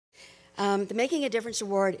The Making a Difference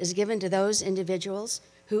Award is given to those individuals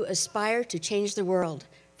who aspire to change the world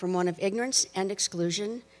from one of ignorance and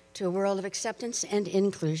exclusion to a world of acceptance and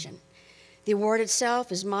inclusion. The award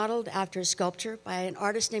itself is modeled after a sculpture by an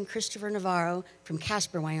artist named Christopher Navarro from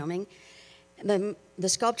Casper, Wyoming. The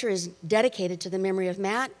sculpture is dedicated to the memory of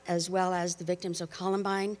Matt, as well as the victims of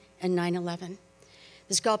Columbine and 9/11.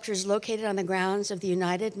 The sculpture is located on the grounds of the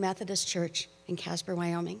United Methodist Church in Casper,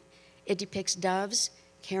 Wyoming. It depicts doves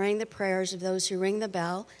carrying the prayers of those who ring the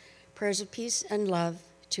bell, prayers of peace and love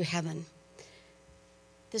to heaven.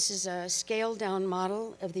 This is a scaled-down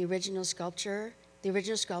model of the original sculpture. The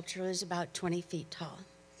original sculpture is about 20 feet tall.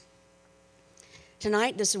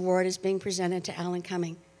 Tonight, this award is being presented to Alan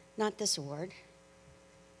Cumming. Not this award,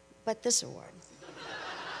 but this award.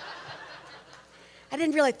 I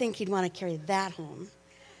didn't really think he'd want to carry that home,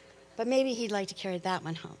 but maybe he'd like to carry that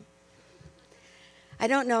one home. I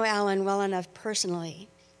don't know Alan well enough personally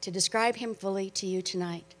to describe him fully to you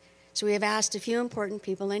tonight, so we have asked a few important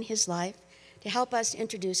people in his life to help us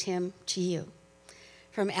introduce him to you.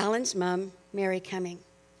 From Alan's mom, Mary Cumming.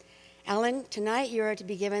 Alan, tonight you are to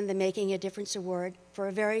be given the Making a Difference Award for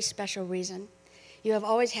a very special reason. You have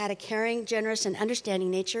always had a caring, generous, and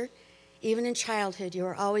understanding nature. Even in childhood, you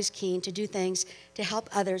were always keen to do things to help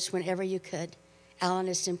others whenever you could. Alan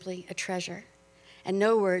is simply a treasure, and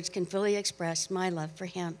no words can fully express my love for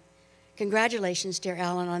him. Congratulations, dear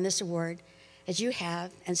Alan, on this award, as you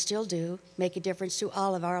have, and still do, make a difference to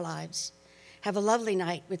all of our lives. Have a lovely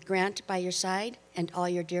night with Grant by your side and all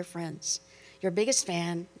your dear friends. Your biggest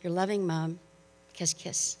fan, your loving mom, kiss,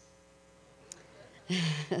 kiss.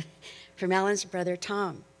 From Alan's brother,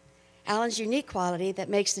 Tom. Alan's unique quality that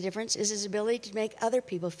makes the difference is his ability to make other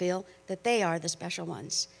people feel that they are the special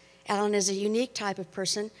ones. Alan is a unique type of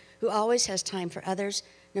person who always has time for others,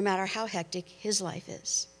 no matter how hectic his life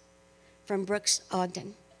is. From Brooks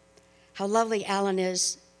Ogden. How lovely Alan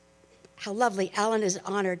is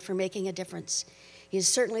honored for making a difference. He is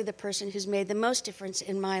certainly the person who's made the most difference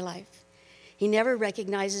in my life. He never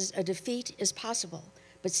recognizes a defeat is possible,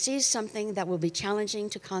 but sees something that will be challenging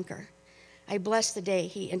to conquer. I bless the day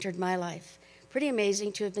he entered my life. Pretty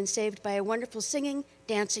amazing to have been saved by a wonderful singing,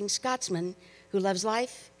 dancing Scotsman who loves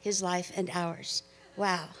life, his life, and ours.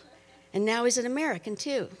 Wow. And now he's an American,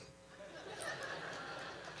 too.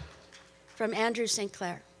 From Andrew St.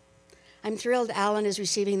 Clair. I'm thrilled Alan is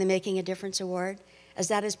receiving the Making a Difference Award, as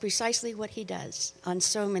that is precisely what he does on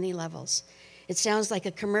so many levels. It sounds like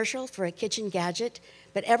a commercial for a kitchen gadget,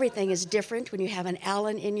 but everything is different when you have an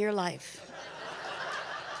Alan in your life.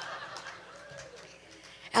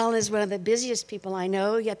 Alan is one of the busiest people I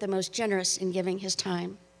know, yet the most generous in giving his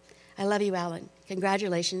time. I love you, Alan.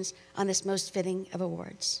 Congratulations on this most fitting of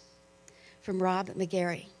awards. From Rob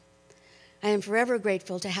McGarry. I am forever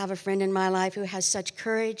grateful to have a friend in my life who has such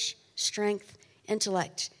courage, strength,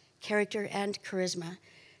 intellect, character, and charisma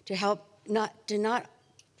to not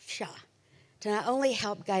only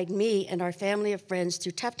help guide me and our family of friends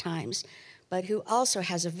through tough times, but who also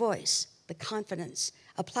has a voice, the confidence,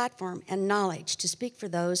 a platform, and knowledge to speak for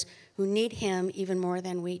those who need him even more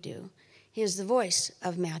than we do. He is the voice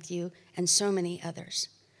of Matthew and so many others.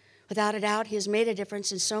 Without a doubt, he has made a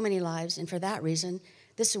difference in so many lives, and for that reason,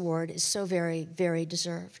 this award is so very, very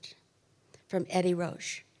deserved. From Eddie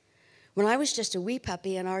Roche. When I was just a wee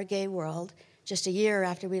puppy in our gay world, just a year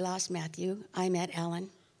after we lost Matthew, I met Alan.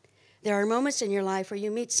 There are moments in your life where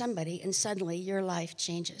you meet somebody and suddenly your life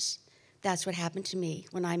changes. That's what happened to me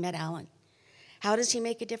when I met Alan. How does he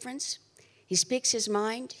make a difference? He speaks his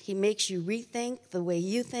mind. He makes you rethink the way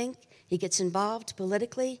you think. He gets involved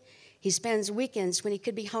politically. He spends weekends when he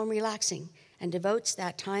could be home relaxing and devotes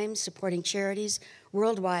that time supporting charities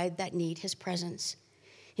worldwide that need his presence.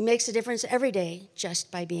 He makes a difference every day just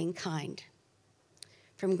by being kind.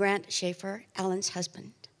 From Grant Schaefer, Alan's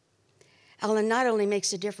husband. Alan not only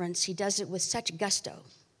makes a difference, he does it with such gusto.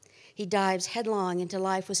 He dives headlong into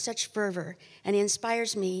life with such fervor, and he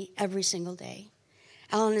inspires me every single day.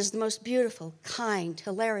 Alan is the most beautiful, kind,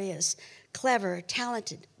 hilarious, clever,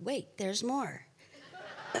 talented, wait, there's more,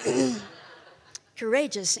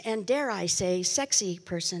 courageous, and dare I say, sexy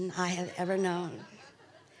person I have ever known.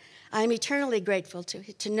 I am eternally grateful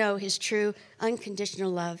to know his true,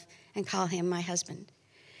 unconditional love and call him my husband.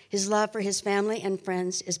 His love for his family and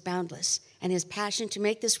friends is boundless, and his passion to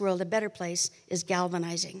make this world a better place is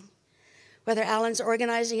galvanizing. Whether Alan's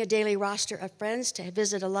organizing a daily roster of friends to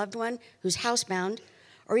visit a loved one who's housebound,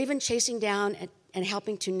 or even chasing down and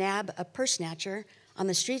helping to nab a purse snatcher on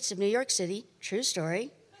the streets of New York City, true story,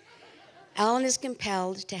 Alan is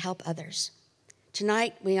compelled to help others.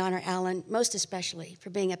 Tonight, we honor Alan most especially for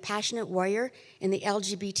being a passionate warrior in the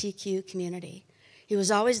LGBTQ community. He was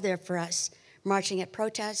always there for us, marching at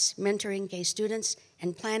protests, mentoring gay students,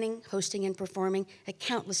 and planning, hosting, and performing at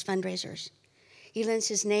countless fundraisers. He lends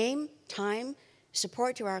his name, time,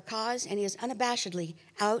 support to our cause, and he is unabashedly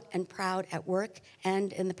out and proud at work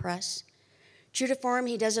and in the press. True to form,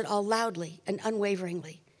 he does it all loudly and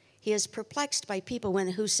unwaveringly. He is perplexed by people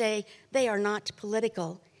who say they are not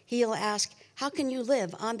political. He'll ask, how can you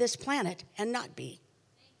live on this planet and not be?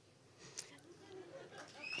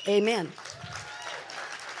 Amen.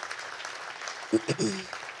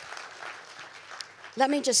 Let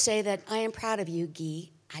me just say that I am proud of you, Guy.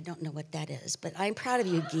 I don't know what that is, but I'm proud of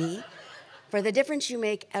you, Guy, for the difference you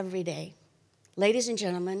make every day. Ladies and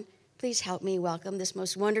gentlemen, please help me welcome this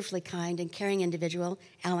most wonderfully kind and caring individual,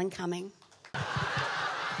 Alan Cumming.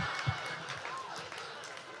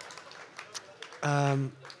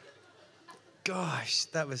 Gosh,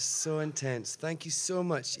 that was so intense. Thank you so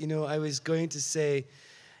much. You know, I was going to say,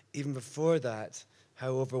 even before that,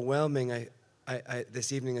 how overwhelming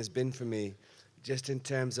this evening has been for me, just in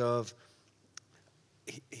terms of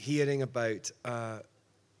hearing about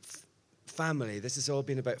family. This has all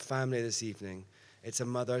been about family this evening. It's a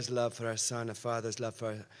mother's love for her son, a father's love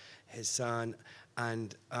for his son,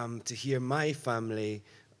 and to hear my family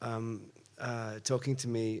talking to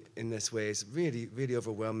me in this way is really, really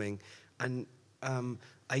overwhelming. And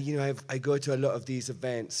I go to a lot of these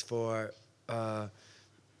events for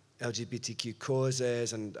LGBTQ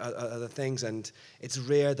causes and other things, and it's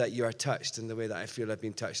rare that you are touched in the way that I feel I've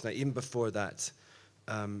been touched. Now, even before that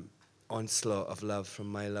onslaught of love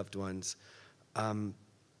from my loved ones,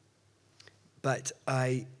 but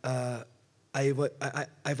I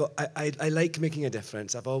like making a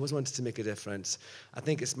difference. I've always wanted to make a difference. I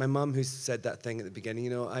think it's my mum who said that thing at the beginning.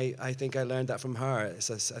 You know, I think I learned that from her. I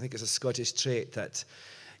think it's a Scottish trait that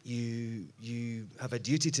you have a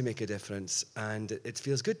duty to make a difference, and it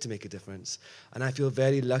feels good to make a difference. And I feel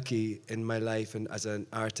very lucky in my life, and as an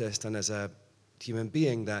artist and as a human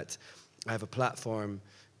being, that I have a platform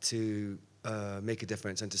to make a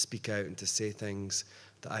difference and to speak out and to say things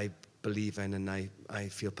that I believe in and I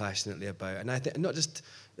feel passionately about. And I think they're not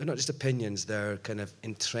just opinions, they're kind of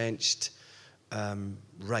entrenched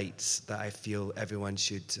rights that I feel everyone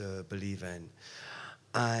should believe in.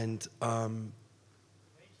 And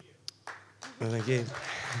thank you.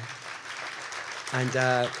 And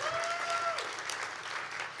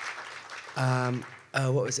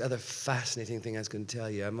what was the other fascinating thing I was going to tell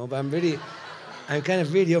you? I'm kind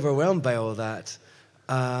of really overwhelmed by all that.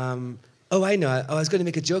 Oh, I know. I was going to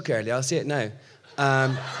make a joke earlier. I'll say it now. I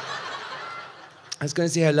was going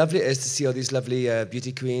to say how lovely it is to see all these lovely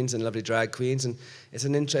beauty queens and lovely drag queens, and it's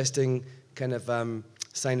an interesting kind of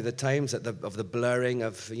sign of the times of the blurring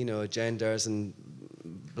of, you know, genders and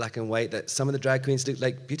black and white, that some of the drag queens look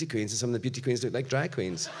like beauty queens and some of the beauty queens look like drag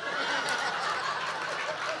queens.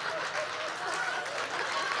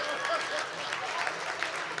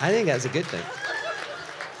 I think that's a good thing.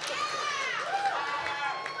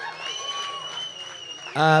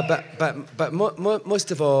 But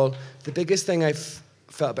most of all, the biggest thing I've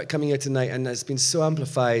felt about coming here tonight, and has been so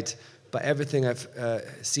amplified by everything I've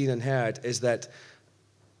seen and heard, is that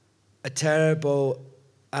a terrible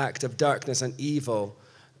act of darkness and evil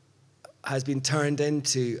has been turned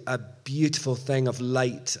into a beautiful thing of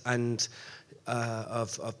light and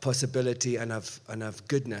of possibility and of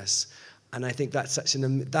goodness. And I think that's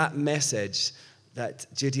that message that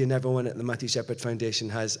Judy and everyone at the Matthew Shepard Foundation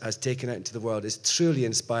has taken out into the world is truly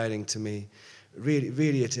inspiring to me. Really,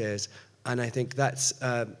 really it is. And I think that's,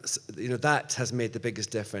 that has made the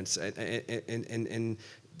biggest difference in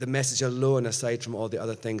the message alone, aside from all the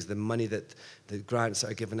other things, the money that the grants that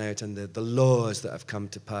are given out and the laws that have come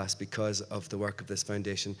to pass because of the work of this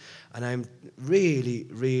foundation. And I'm really,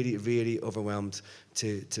 really, really overwhelmed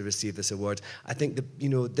to receive this award. I think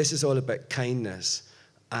this is all about kindness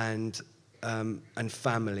and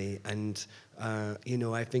family, and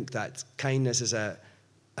I think that kindness is a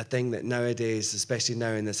thing that nowadays, especially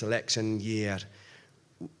now in this election year,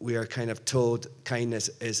 we are kind of told kindness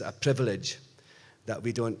is a privilege that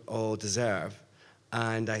we don't all deserve,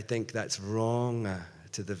 and I think that's wrong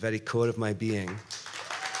to the very core of my being.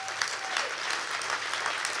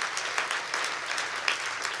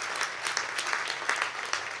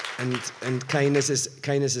 And kindness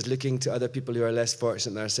is looking to other people who are less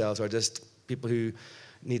fortunate than ourselves, or just people who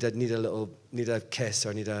need a kiss,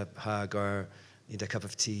 or need a hug, or need a cup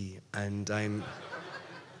of tea. And I'm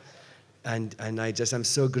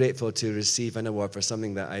so grateful to receive an award for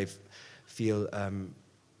something that I feel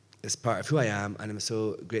is part of who I am, and I'm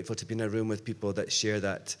so grateful to be in a room with people that share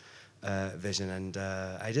that vision. And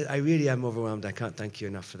I really am overwhelmed. I can't thank you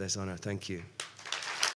enough for this honor. Thank you.